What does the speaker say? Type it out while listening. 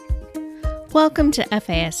Welcome to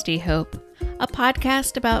FASD Hope, a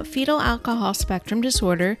podcast about fetal alcohol spectrum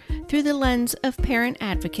disorder through the lens of parent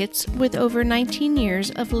advocates with over 19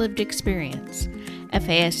 years of lived experience.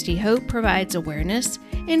 FASD Hope provides awareness,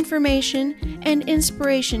 information, and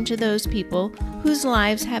inspiration to those people whose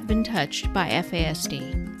lives have been touched by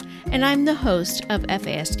FASD. And I'm the host of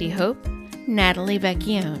FASD Hope, Natalie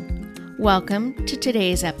Vecchione. Welcome to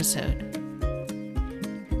today's episode.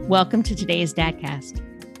 Welcome to today's Dadcast.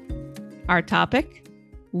 Our topic,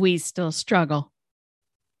 we still struggle.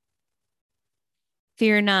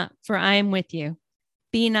 Fear not, for I am with you.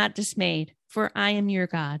 Be not dismayed, for I am your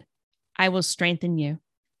God. I will strengthen you.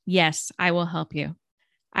 Yes, I will help you.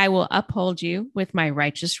 I will uphold you with my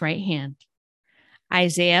righteous right hand.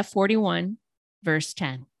 Isaiah 41, verse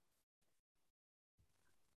 10.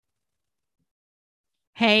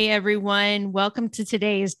 Hey, everyone. Welcome to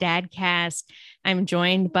today's Dadcast. I'm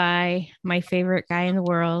joined by my favorite guy in the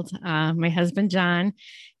world, my husband, John.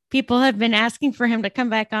 People have been asking for him to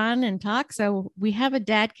come back on and talk, so we have a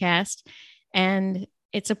Dadcast, and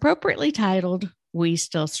it's appropriately titled, We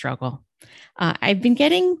Still Struggle. I've been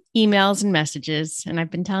getting emails and messages, and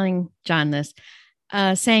I've been telling John this,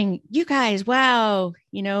 saying, you guys, wow,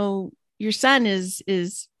 your son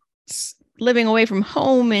is living away from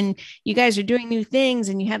home and you guys are doing new things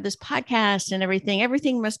and you have this podcast and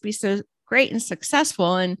everything must be so great and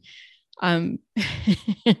successful. And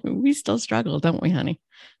we still struggle, don't we, honey?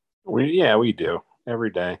 We do every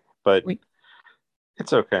day, but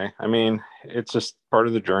it's okay. I mean, it's just part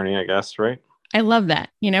of the journey, I guess, right? I love that.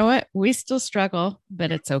 You know what? We still struggle,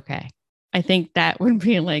 but it's okay. I think that would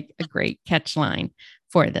be like a great catch line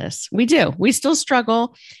for this. We do. We still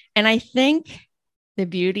struggle. And I think the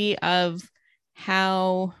beauty of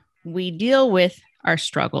how we deal with our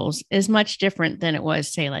struggles is much different than it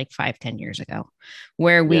was, say, like 5-10 years ago,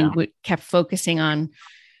 where we kept focusing on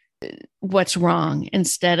what's wrong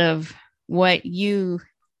instead of what you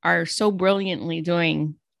are so brilliantly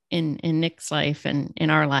doing in Nick's life and in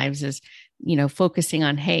our lives is, focusing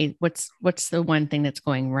on, hey, what's the one thing that's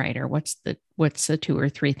going right? Or what's the two or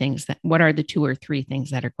three things what are the 2 or 3 things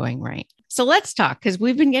that are going right? So let's talk, because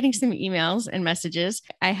we've been getting some emails and messages.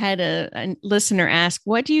 I had a listener ask,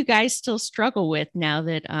 what do you guys still struggle with now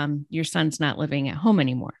that your son's not living at home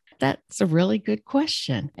anymore? That's a really good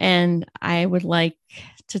question. And I would like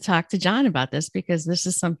to talk to John about this because this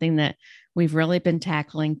is something that we've really been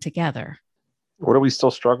tackling together. What do we still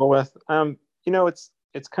struggle with?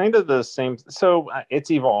 It's kind of the same. So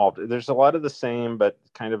it's evolved. There's a lot of the same, but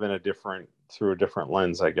kind of through a different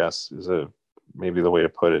lens, I guess, is maybe the way to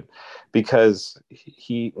put it. Because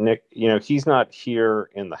Nick, he's not here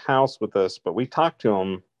in the house with us, but we talk to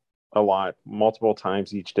him a lot, multiple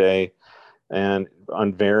times each day, and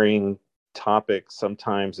on varying topics.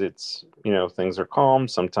 Sometimes it's, things are calm.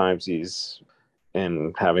 Sometimes he's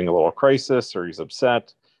having a little crisis or he's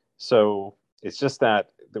upset. So it's just that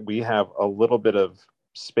we have a little bit of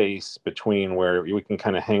space between where we can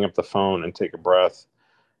kind of hang up the phone and take a breath.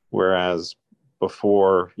 Whereas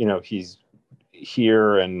before, he's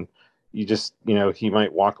here and you just, he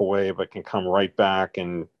might walk away, but can come right back.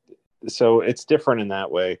 And so it's different in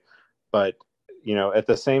that way. But, at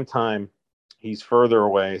the same time, he's further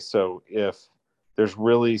away. So if there's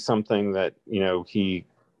really something that, he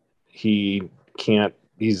can't,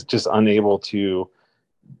 he's just unable to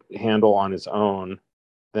handle on his own,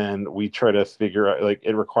 then we try to figure out, like,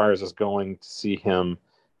 it requires us going to see him,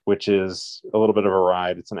 which is a little bit of a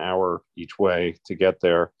ride. It's an hour each way to get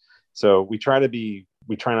there. So we try not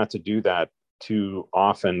to do that too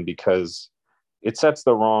often because it sets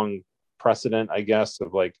the wrong precedent, I guess,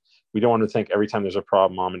 of like, we don't want to think every time there's a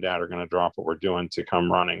problem, mom and dad are going to drop what we're doing to come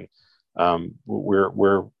running.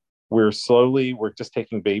 We're just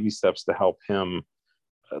taking baby steps to help him,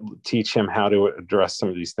 teach him how to address some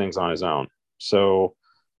of these things on his own. So,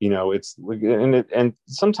 and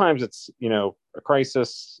sometimes it's, a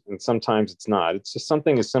crisis and sometimes it's not. It's just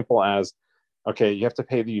something as simple as, okay, you have to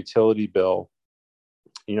pay the utility bill.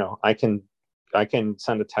 I can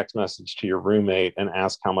send a text message to your roommate and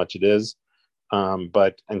ask how much it is.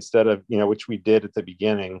 But instead of, which we did at the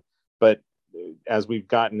beginning, but as we've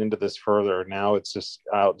gotten into this further, now it's just,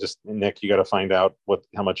 Nick, you got to find out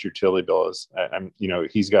how much your utility bill is.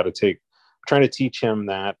 He's got to trying to teach him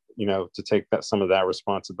that, to take some of that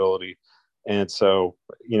responsibility. And so,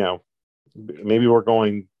 maybe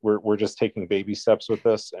we're just taking baby steps with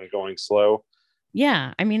this and going slow.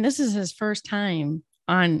 Yeah. I mean, this is his first time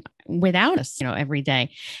without us, every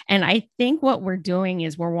day. And I think what we're doing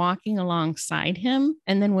is we're walking alongside him.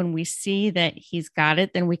 And then when we see that he's got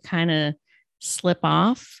it, then we kind of slip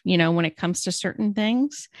off, when it comes to certain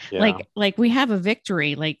things. Yeah. Like we have a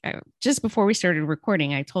victory. Like just before we started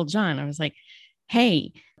recording, I told John, I was like,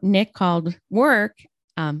 hey, Nick called work,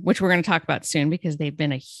 which we're going to talk about soon because they've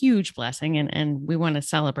been a huge blessing and we want to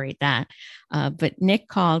celebrate that. But Nick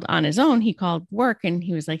called on his own. He called work and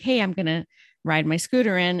he was like, hey, I'm going to ride my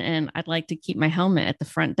scooter in and I'd like to keep my helmet at the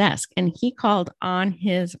front desk. And he called on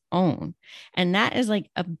his own. And that is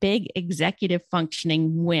like a big executive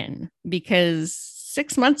functioning win because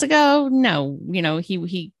 6 months ago, no, no,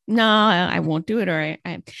 I won't do it. Or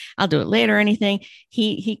I'll do it later or anything.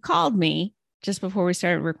 He called me just before we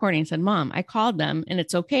started recording and said, Mom, I called them and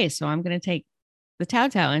it's okay. So I'm going to take the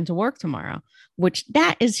Tao into work tomorrow, which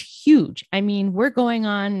that is huge. I mean,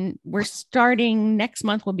 we're starting next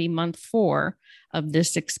month will be month 4 of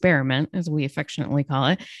this experiment, as we affectionately call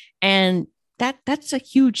it. And that's a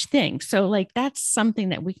huge thing. So like, that's something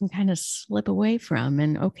that we can kind of slip away from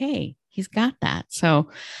and okay, he's got that.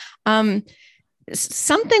 So,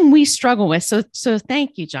 something we struggle with. So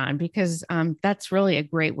thank you, John, because that's really a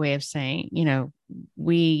great way of saying,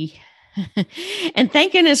 we and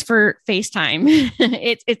thanking is for FaceTime.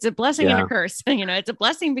 It's a blessing and a curse. It's a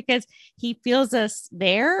blessing because he feels us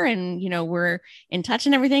there and we're in touch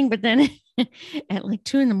and everything. But then at like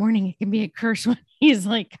 2 a.m, it can be a curse when he's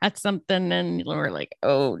like got something and we're like,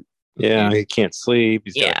 oh yeah, he can't sleep.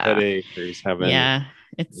 He's got a headache or he's having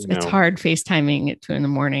it's hard FaceTiming at 2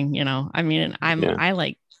 a.m. I mean,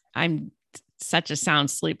 I'm such a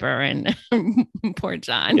sound sleeper and poor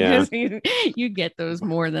John, because you get those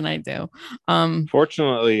more than I do.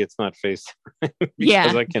 Fortunately, it's not FaceTime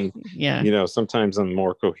because I can, sometimes I'm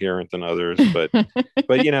more coherent than others, but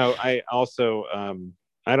I also,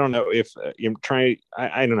 I don't know if you try.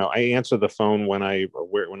 I don't know. I answer the phone when I'm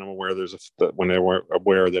aware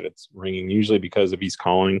that it's ringing. Usually because if he's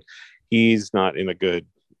calling, he's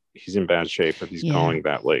in bad shape if he's calling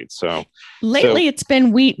that late. So lately it's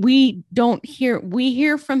been we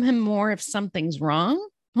hear from him more if something's wrong.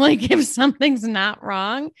 Like if something's not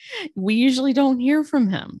wrong, we usually don't hear from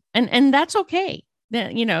him, and that's okay.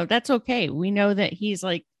 That's okay. We know that he's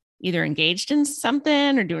like either engaged in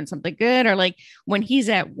something or doing something good, or like when he's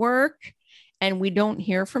at work and we don't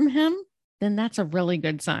hear from him, then that's a really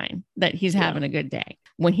good sign that he's having a good day.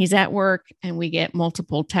 When he's at work and we get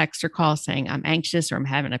multiple texts or calls saying I'm anxious or I'm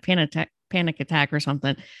having a panic attack or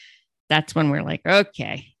something, that's when we're like,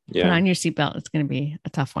 okay, put on your seatbelt. It's going to be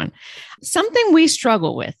a tough one. Something we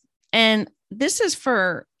struggle with, and this is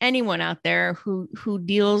for anyone out there who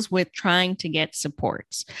deals with trying to get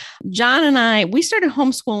supports. John and we started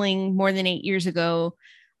homeschooling more than 8 years ago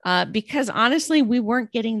because honestly, we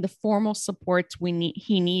weren't getting the formal supports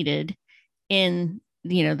he needed in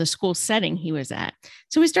the school setting he was at.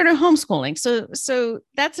 So we started homeschooling. So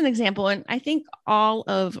that's an example. And I think all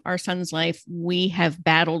of our son's life, we have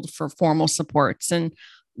battled for formal supports. And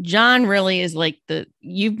John really is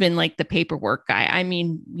you've been like the paperwork guy. I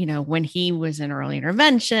mean, when he was in early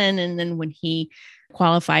intervention and then when he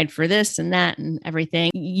qualified for this and that and everything,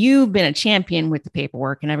 you've been a champion with the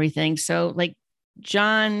paperwork and everything. So like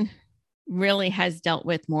John really has dealt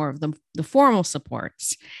with more of the formal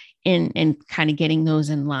supports in kind of getting those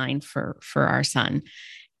in line for our son.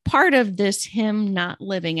 Part of this, him not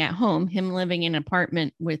living at home, him living in an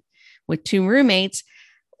apartment with 2 roommates,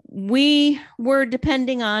 we were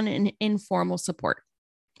depending on an informal support.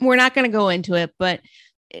 We're not going to go into it, but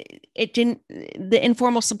the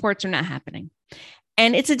informal supports are not happening.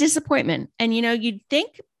 And it's a disappointment. And, you'd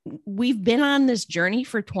think we've been on this journey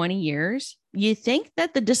for 20 years. You think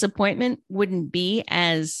that the disappointment wouldn't be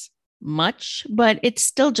as much, but it's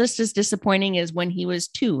still just as disappointing as when he was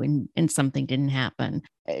 2 and something didn't happen.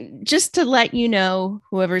 Just to let you know,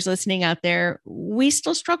 whoever's listening out there, we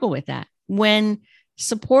still struggle with that. When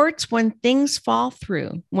things fall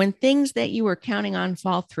through, when things that you were counting on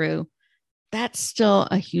fall through, that's still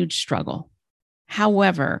a huge struggle.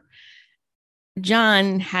 However,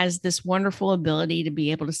 John has this wonderful ability to be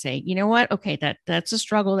able to say, you know what? Okay, that's a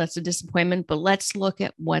struggle. That's a disappointment, but let's look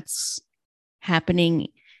at what's happening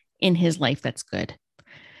in his life that's good.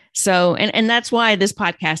 So, and that's why this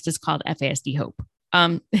podcast is called FASD Hope.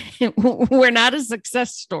 We're not a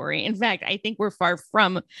success story. In fact, I think we're far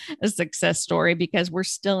from a success story because we're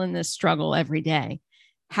still in this struggle every day.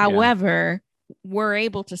 However, we're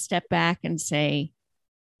able to step back and say,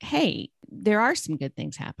 hey, there are some good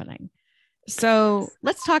things happening. So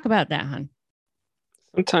let's talk about that, hon.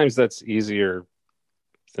 Sometimes that's easier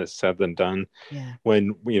said than done. Yeah.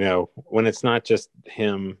 When it's not just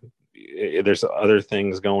him, there's other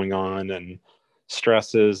things going on and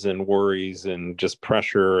stresses and worries and just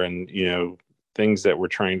pressure and things that we're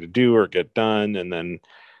trying to do or get done, and then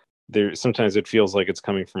there sometimes it feels like it's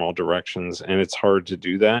coming from all directions, and it's hard to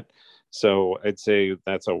do that. So I'd say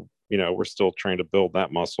that's a, we're still trying to build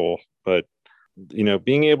that muscle, but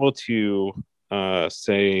being able to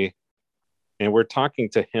say, and we're talking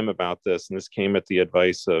to him about this, and this came at the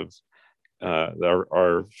advice of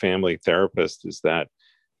our family therapist, is that,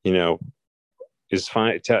 is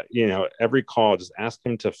fine to, every call, just ask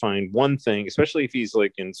him to find one thing, especially if he's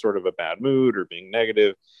like in sort of a bad mood or being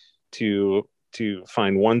negative, to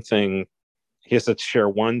find one thing. He has to share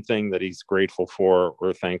one thing that he's grateful for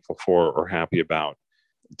or thankful for or happy about,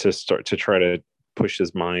 to start to try to push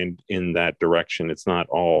his mind in that direction. It's not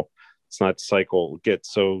get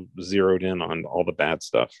so zeroed in on all the bad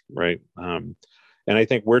stuff. Right. And I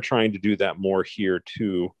think we're trying to do that more here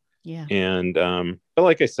too. Yeah. And, but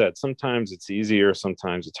like I said, sometimes it's easier,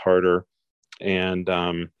 sometimes it's harder. And,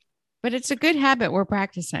 but it's a good habit we're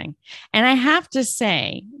practicing. And I have to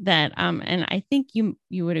say that, and I think you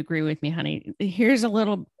would agree with me, honey. Here's a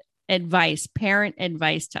little advice, parent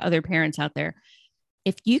advice to other parents out there.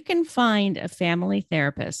 If you can find a family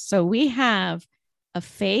therapist, so we have a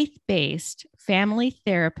faith-based family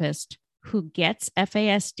therapist who gets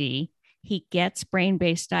FASD, he gets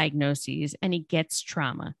brain-based diagnoses, and he gets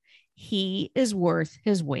trauma. He is worth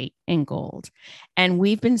his weight in gold. And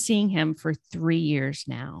we've been seeing him for 3 years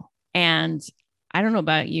now. And I don't know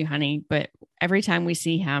about you, honey, but every time we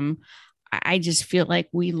see him, I just feel like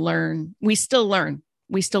we still learn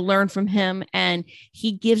from him. And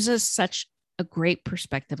he gives us such a great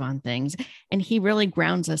perspective on things. And he really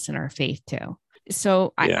grounds us in our faith too.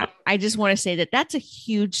 So yeah. I just want to say that that's a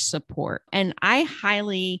huge support. And I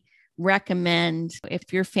highly recommend,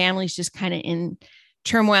 if your family's just kind of in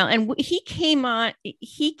turmoil. And he came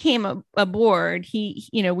aboard.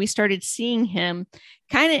 We started seeing him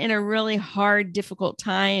kind of in a really hard, difficult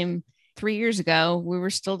time 3 years ago. We were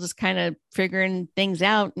still just kind of figuring things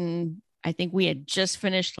out. And I think we had just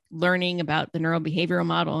finished learning about the neurobehavioral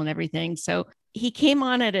model and everything. So he came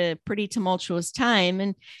on at a pretty tumultuous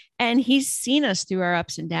time, and he's seen us through our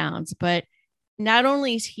ups and downs. But not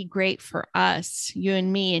only is he great for us, you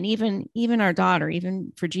and me, and even our daughter,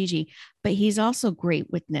 even for Gigi, but he's also great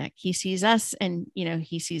with Nick. He sees us and,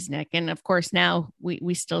 he sees Nick. And of course, now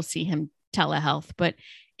we still see him telehealth, but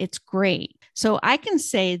it's great. So I can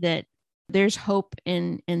say that there's hope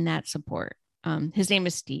in that support. His name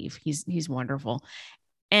is Steve. He's wonderful.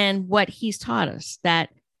 And what he's taught us, that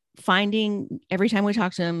every time we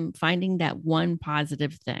talk to him, finding that one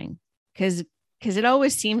positive thing, because it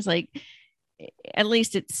always seems like, at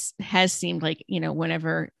least has seemed like,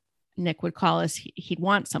 whenever Nick would call us, he'd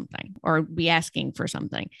want something or be asking for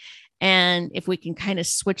something. And if we can kind of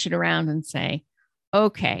switch it around and say,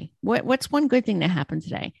 okay, what's one good thing that happened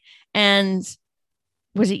today? And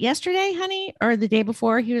was it yesterday, honey, or the day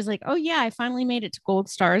before? He was like, oh yeah, I finally made it to gold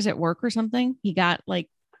stars at work or something. He got like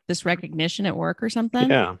this recognition at work or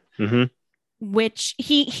something. Yeah. Mm-hmm. Which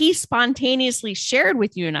he spontaneously shared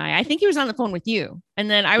with you and I. I think he was on the phone with you. And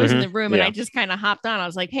then I was in the room and I just kind of hopped on. I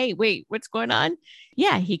was like, hey, wait, what's going on?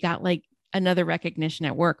 Yeah, he got like another recognition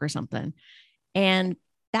at work or something. And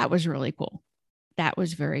that was really cool. That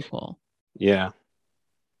was very cool. Yeah.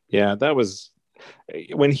 Yeah, that was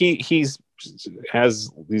when he's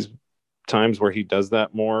has these times where he does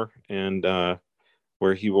that more, and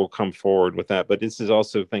where he will come forward with that. But this is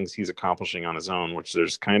also things he's accomplishing on his own, which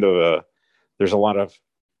there's a lot of,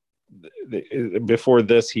 before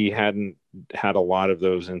this, he hadn't had a lot of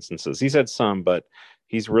those instances. He's had some, but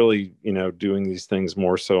he's really, doing these things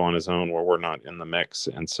more so on his own where we're not in the mix.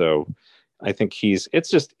 And so I think you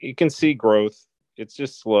can see growth. It's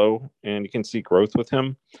just slow, and you can see growth with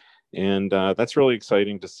him. And that's really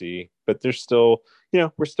exciting to see. But there's still,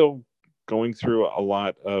 we're still going through a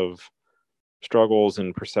lot of struggles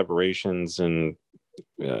and perseverations and,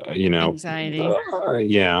 anxiety.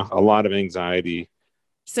 A lot of anxiety.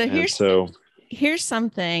 So here's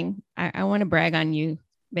something I want to brag on you,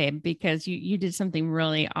 babe, because you did something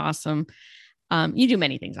really awesome. You do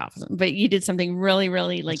many things awesome, but you did something really,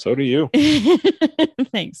 really like. So do you.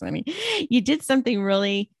 Thanks, honey. You did something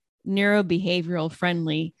really neurobehavioral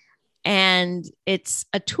friendly, and it's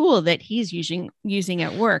a tool that he's using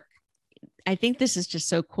at work. I think this is just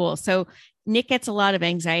so cool. So Nick gets a lot of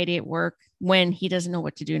anxiety at work when he doesn't know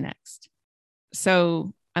what to do next.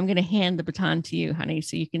 So I'm going to hand the baton to you, honey,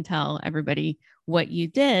 so you can tell everybody what you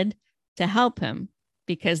did to help him,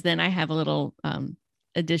 because then I have a little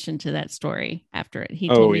addition to that story after it. He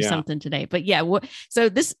told me something today, but yeah. So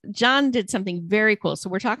John did something very cool. So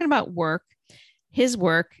we're talking about work,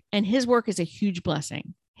 and his work is a huge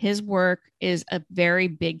blessing. His work is a very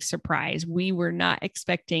big surprise. We were not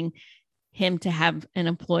expecting him to have an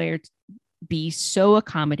employer be so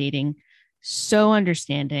accommodating, so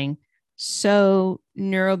understanding, so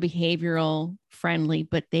neurobehavioral friendly,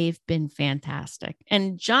 but they've been fantastic.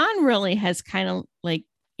 And John really has kind of like,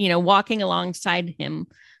 walking alongside him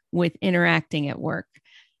with interacting at work.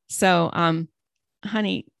 So,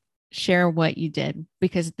 honey, share what you did,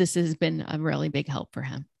 because this has been a really big help for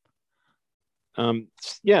him.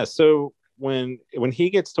 Yeah. So when he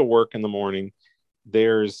gets to work in the morning,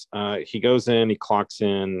 there's he goes in, he clocks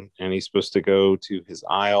in, and he's supposed to go to his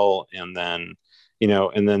aisle, and then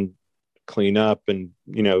clean up and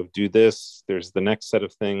do this. There's the next set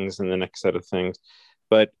of things and the next set of things,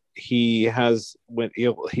 but he has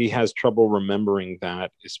trouble remembering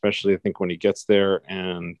that, especially I think when he gets there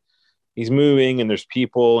and he's moving and there's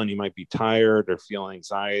people and he might be tired or feel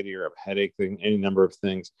anxiety or have a headache, any number of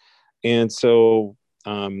things. And so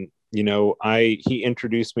he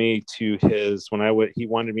introduced me to he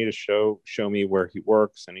wanted me to show me where he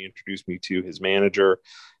works, and he introduced me to his manager,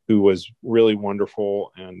 who was really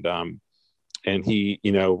wonderful. And he,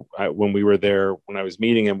 when we were there, when I was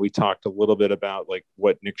meeting him, we talked a little bit about like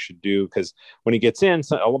what Nick should do, because when he gets in,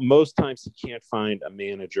 most times he can't find a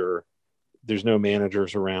manager. There's no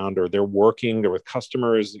managers around, or they're working, they're with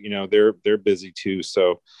customers, they're busy too.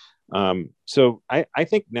 So I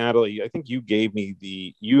think, Natalie, I think you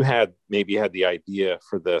had the idea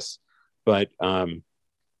for this, but I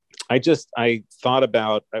thought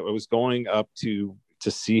about, I was going up to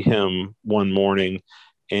see him one morning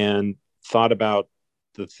and thought about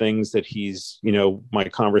the things that he's, my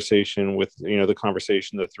conversation with, the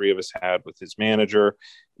conversation the three of us had with his manager,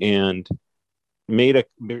 and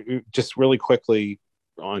just really quickly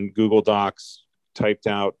on Google Docs, typed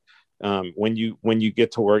out, when you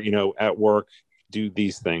get to work, at work, do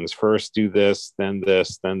these things first, do this, then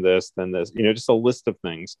this, then this, then this, just a list of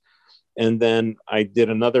things. And then I did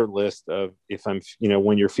another list of, if I'm,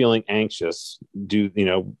 when you're feeling anxious, do,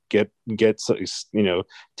 take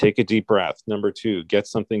a deep breath. Number 2, get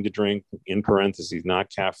something to drink, in parentheses,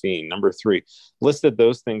 not caffeine. Number 3, listed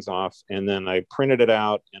those things off. And then I printed it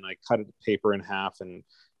out and I cut the paper in half and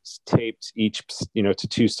taped each, to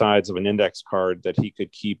 2 sides of an index card that he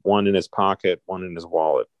could keep, one in his pocket, one in his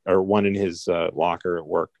wallet, or one in his locker at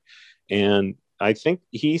work. And I think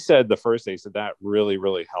he said the first day, he said that really,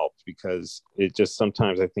 really helped, because it just,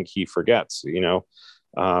 sometimes I think he forgets,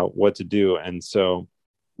 what to do. And so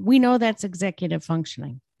we know that's executive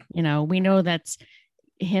functioning. We know that's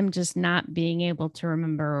him just not being able to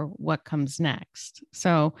remember what comes next.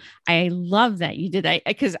 So I love that you did that,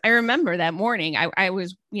 because I remember that morning I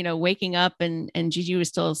was, waking up and Gigi was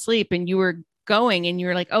still asleep, and you were going and you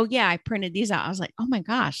were like, oh yeah, I printed these out. I was like, oh my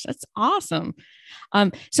gosh, that's awesome.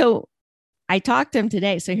 So I talked to him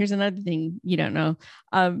today. So here's another thing you don't know.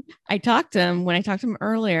 I talked to him when I talked to him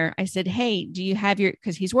earlier. I said, hey, do you have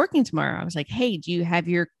because he's working tomorrow. I was like, hey, do you have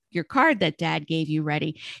your card that dad gave you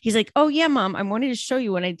ready? He's like, oh yeah, mom, I wanted to show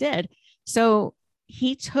you what I did. So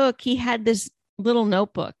he had this little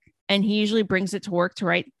notebook, and he usually brings it to work to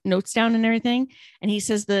write notes down and everything. And he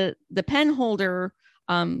says the pen holder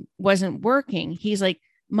wasn't working. He's like,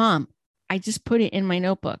 mom, I just put it in my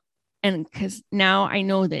notebook. And because now I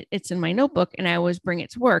know that it's in my notebook, and I always bring it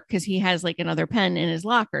to work, because he has like another pen in his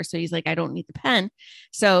locker. So he's like, I don't need the pen.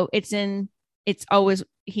 So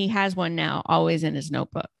he has one now, always in his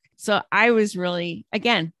notebook. So I was really,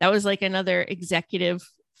 again, that was like another executive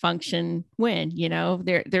function win.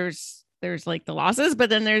 There's like the losses, but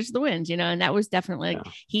then there's the wins, and that was definitely,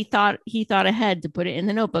 he thought ahead to put it in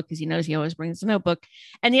the notebook, because he knows he always brings the notebook.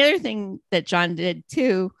 And the other thing that John did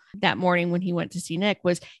too that morning when he went to see Nick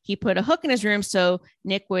was he put a hook in his room so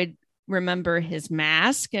Nick would remember his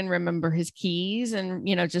mask and remember his keys, and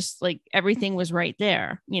just like everything was right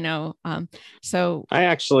there. So I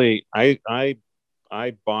actually I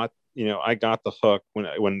bought, I got the hook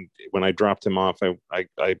when I dropped him off.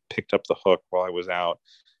 I picked up the hook while I was out.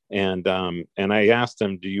 And I asked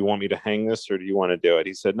him, do you want me to hang this, or do you want to do it?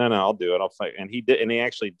 He said, no, I'll do it. I'll fight. And he did. And he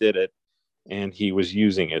actually did it, and he was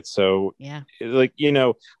using it. So yeah, like,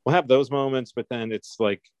 we'll have those moments, but then it's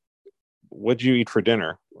like, what'd you eat for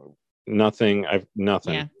dinner? Nothing.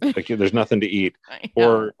 Nothing. Yeah. Like, there's nothing to eat.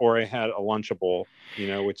 Or I had a Lunchable,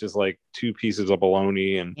 which is like 2 pieces of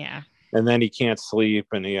bologna, and then he can't sleep,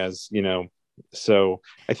 and he has, so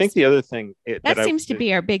I think the other thing that seems to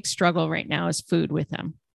be our big struggle right now is food with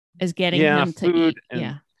him. Is getting him to food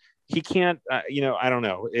eat. He can't, I don't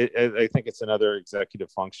know. I think it's another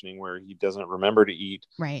executive functioning where he doesn't remember to eat,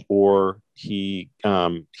 right? Or he's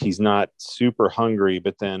not super hungry.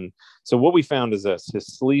 But then, so what we found is this: his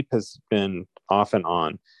sleep has been off and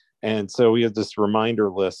on, and so we have this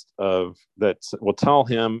reminder list of that. We'll tell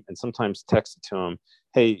him and sometimes text it to him.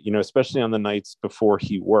 hey, especially on the nights before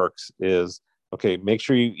he works, is okay, make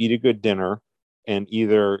sure you eat a good dinner and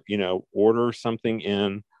either, order something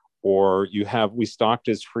in, or we stocked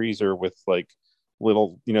his freezer with like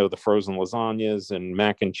little, the frozen lasagnas and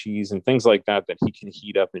mac and cheese and things like that he can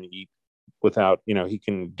heat up and eat without, he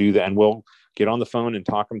can do that. And we'll get on the phone and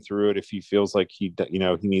talk him through it if he feels like he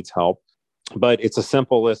needs help. But it's a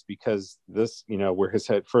simple list because this, where his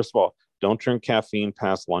head, first of all, don't drink caffeine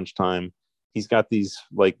past lunchtime. He's got these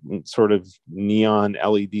like sort of neon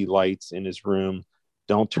LED lights in his room.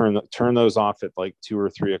 Don't turn those off at like 2 or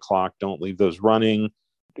 3 o'clock. Don't leave those running,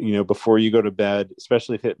 before you go to bed,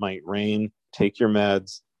 especially if it might rain. Take your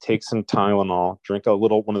meds, take some Tylenol, drink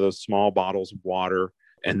one of those small bottles of water,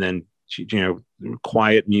 and then,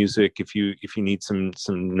 quiet music if you need some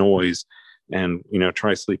noise, and,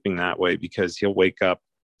 try sleeping that way, because he'll wake up,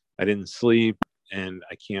 I didn't sleep and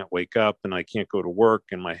I can't wake up and I can't go to work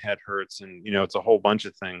and my head hurts, and, it's a whole bunch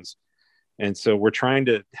of things. And so we're trying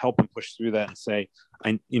to help him push through that and say,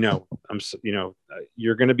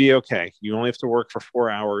 you're going to be okay. You only have to work for 4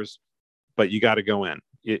 hours, but you got to go in.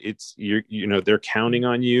 They're counting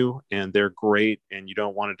on you and they're great, and you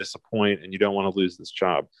don't want to disappoint and you don't want to lose this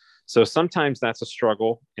job. So sometimes that's a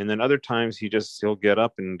struggle. And then other times he'll get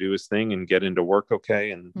up and do his thing and get into work.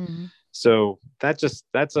 Okay. And so that's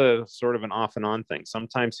a sort of an off and on thing.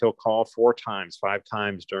 Sometimes he'll call 4 times, 5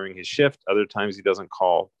 times during his shift. Other times he doesn't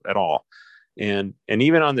call at all. And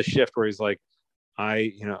even on the shift where he's like,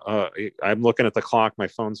 I'm looking at the clock, my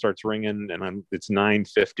phone starts ringing and it's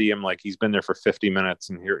 9:50. I'm like, he's been there for 50 minutes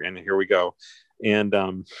and here we go.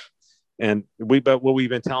 But what we've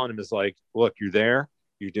been telling him is like, look, you're there,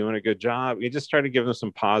 you're doing a good job. We just try to give him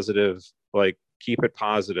some positive, like, keep it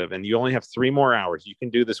positive. And you only have 3 more hours. You can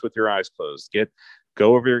do this with your eyes closed.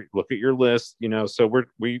 Go over, look at your list, so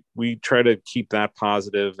we try to keep that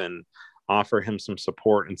positive and offer him some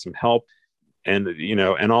support and some help. And,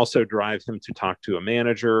 and also drive him to talk to a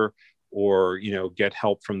manager or, get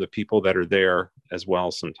help from the people that are there as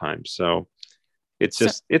well sometimes. So it's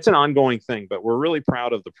an ongoing thing, but we're really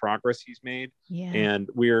proud of the progress he's made. Yeah. And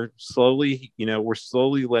we're slowly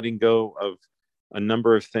letting go of a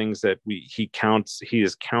number of things that he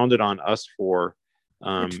has counted on us for,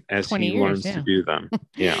 as he learns to do them.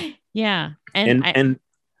 Yeah. Yeah. And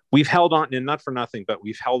we've held on, and not for nothing, but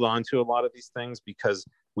we've held on to a lot of these things because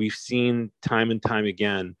we've seen time and time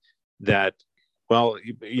again that, well,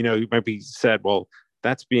 you might be said, well,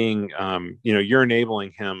 that's being, you're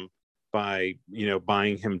enabling him by,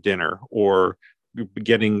 buying him dinner or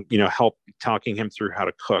getting, help talking him through how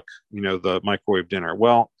to cook, the microwave dinner.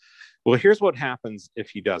 Well, here's what happens if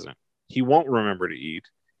he doesn't. He won't remember to eat.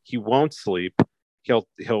 He won't sleep. He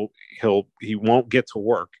won't get to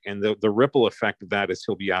work. And the ripple effect of that is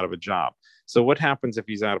he'll be out of a job. So what happens if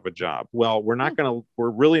he's out of a job? Well, we're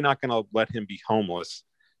really not going to let him be homeless.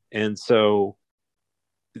 And so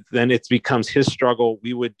then it becomes his struggle.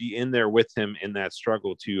 We would be in there with him in that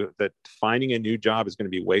struggle too, that finding a new job is going to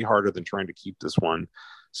be way harder than trying to keep this one.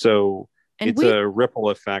 So it's a ripple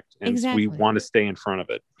effect, and we want to stay in front of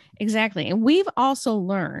it. Exactly. And we've also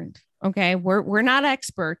learned, okay, we're not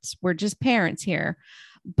experts. We're just parents here,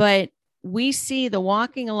 but we see the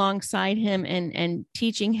walking alongside him and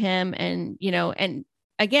teaching him, and, and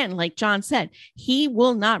again, like John said, he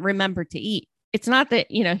will not remember to eat. It's not that,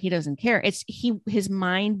 he doesn't care. It's his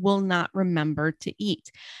mind will not remember to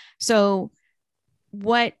eat. So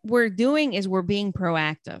what we're doing is we're being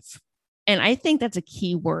proactive. And I think that's a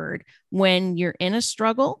key word when you're in a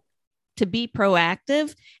struggle, to be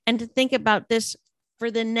proactive and to think about this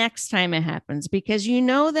for the next time it happens, because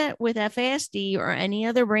that with FASD or any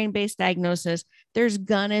other brain-based diagnosis, there's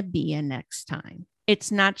gonna be a next time.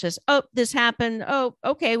 It's not just, oh, this happened. Oh,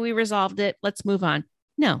 okay, we resolved it. Let's move on.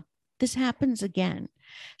 No, this happens again.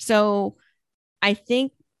 So I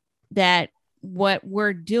think that what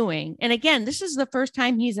we're doing, and again, this is the first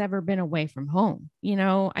time he's ever been away from home. He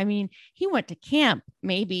went to camp,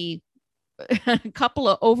 maybe a couple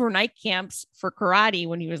of overnight camps for karate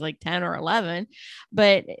when he was like 10 or 11,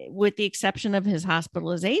 but with the exception of his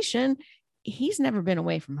hospitalization, he's never been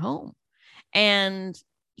away from home. And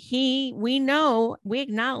we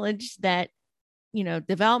acknowledge that,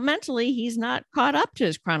 developmentally, he's not caught up to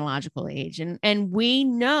his chronological age. And we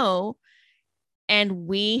know, and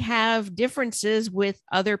we have differences with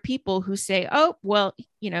other people who say, oh, well,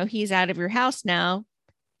 he's out of your house now,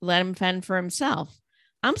 let him fend for himself.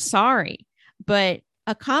 I'm sorry, but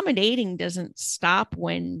accommodating doesn't stop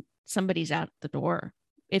when somebody's out the door.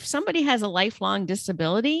 If somebody has a lifelong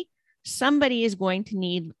disability, somebody is going to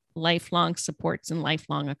need lifelong supports and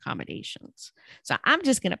lifelong accommodations. So I'm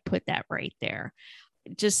just going to put that right there,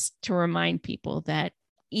 just to remind people that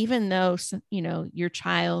even though, your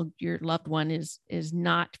child, your loved one is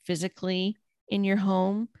not physically in your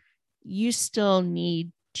home, you still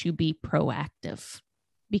need to be proactive,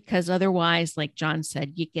 because otherwise, like John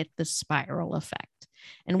said, you get the spiral effect.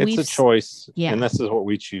 And it's a choice. Yeah. And this is what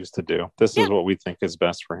we choose to do. This is what we think is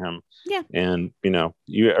best for him. Yeah. And,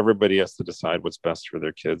 everybody has to decide what's best for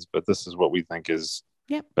their kids, but this is what we think is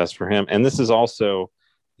best for him. And this is also,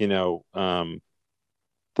 this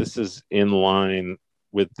is in line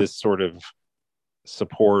with this sort of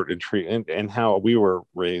support and treat and how we were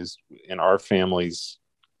raised, and our families,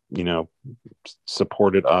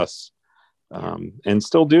 supported us. And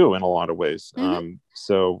still do in a lot of ways. Mm-hmm.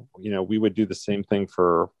 So, we would do the same thing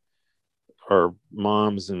for our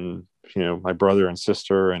moms and, my brother and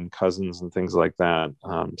sister and cousins and things like that.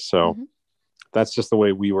 So that's just the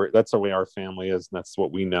way that's the way our family is. And that's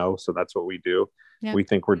what we know. So that's what we do. Yep. We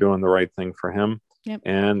think we're doing the right thing for him. Yep.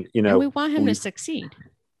 And, and we want him to succeed.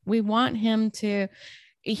 We want him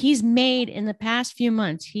he's made in the past few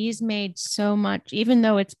months, he's made so much, even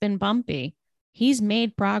though it's been bumpy. He's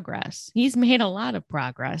made progress. He's made a lot of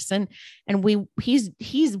progress, and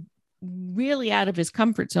he's really out of his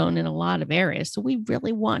comfort zone in a lot of areas. So we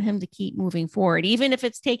really want him to keep moving forward, even if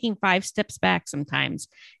it's taking 5 steps back. Sometimes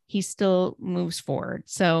he still moves forward.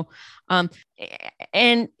 So,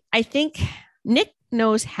 and I think Nick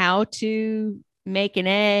knows how to make an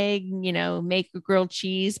egg, make a grilled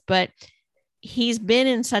cheese, but he's been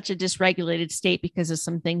in such a dysregulated state because of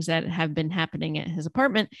some things that have been happening at his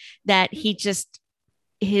apartment that it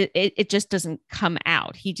just doesn't come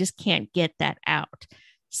out. He just can't get that out.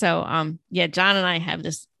 So, John and I have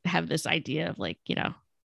this idea of, like,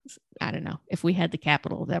 I don't know, if we had the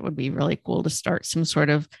capital, that would be really cool to start some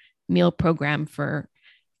sort of meal program for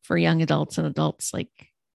young adults and adults. Like,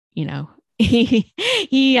 he's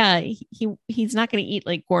not going to eat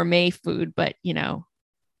like gourmet food, but,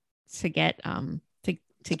 to get to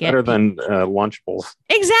get better than Lunchables.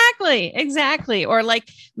 Exactly. Or like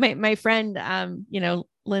my friend,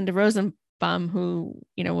 Linda Rosenbaum, who,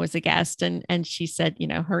 was a guest, and she said,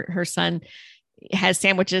 her son has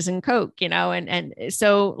sandwiches and Coke, and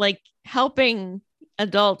so, like, helping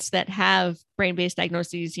adults that have brain-based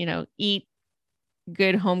diagnoses, eat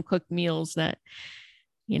good home cooked meals that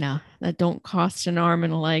don't cost an arm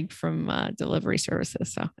and a leg from delivery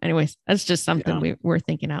services. So anyways, that's just something we're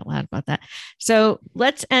thinking out loud about that. So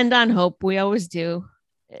let's end on hope. We always do.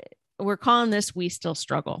 We're calling this We Still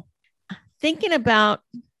Struggle. Thinking about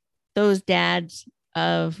those dads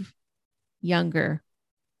of younger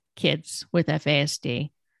kids with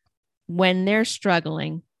FASD, when they're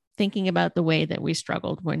struggling, thinking about the way that we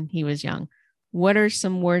struggled when he was young, what are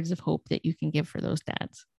some words of hope that you can give for those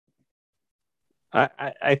dads?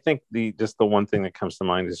 I think the one thing that comes to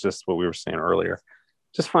mind is just what we were saying earlier.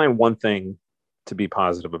 Just find one thing to be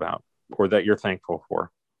positive about, or that you're thankful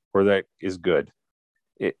for, or that is good.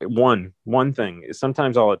 One thing is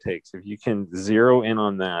sometimes all it takes. If you can zero in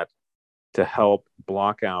on that to help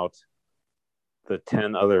block out the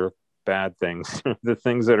 10 other bad things, the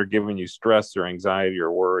things that are giving you stress or anxiety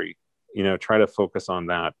or worry, try to focus on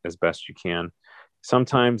that as best you can.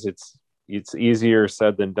 Sometimes it's easier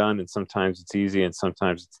said than done, and sometimes it's easy and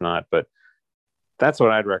sometimes it's not, but that's what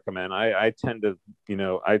I'd recommend. I tend to,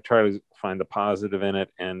 I try to find the positive in it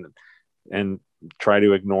and try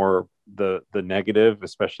to ignore the negative,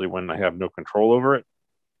 especially when I have no control over it.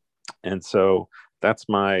 And so that's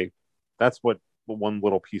what one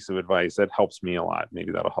little piece of advice that helps me a lot.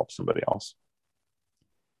 Maybe that'll help somebody else.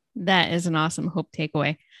 That is an awesome hope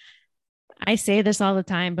takeaway. I say this all the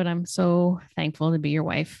time, but I'm so thankful to be your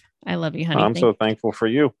wife. I love you, honey. I'm so thankful for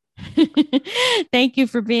you. Thank you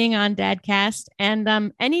for being on Dadcast.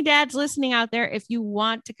 And any dads listening out there, if you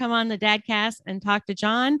want to come on the Dadcast and talk to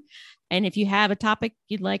John, and if you have a topic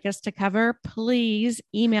you'd like us to cover, please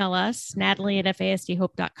email us,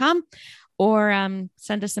 natalie@fasdhope.com, or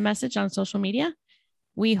send us a message on social media.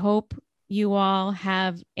 We hope you all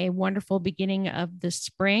have a wonderful beginning of the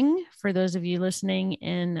spring. For those of you listening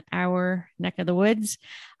in our neck of the woods,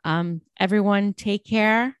 everyone take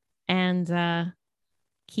care and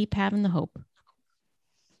keep having the hope.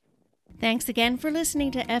 Thanks again for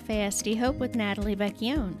listening to FASD Hope with Natalie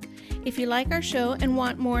Vecchione. If you like our show and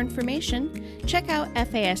want more information, check out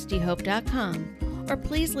fasdhope.com, or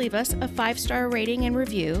please leave us a 5-star rating and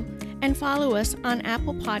review, and follow us on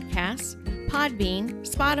Apple Podcasts, Podbean,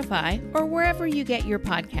 Spotify, or wherever you get your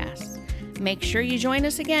podcasts. Make sure you join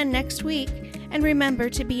us again next week, and remember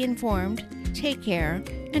to be informed, take care,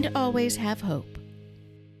 and always have hope.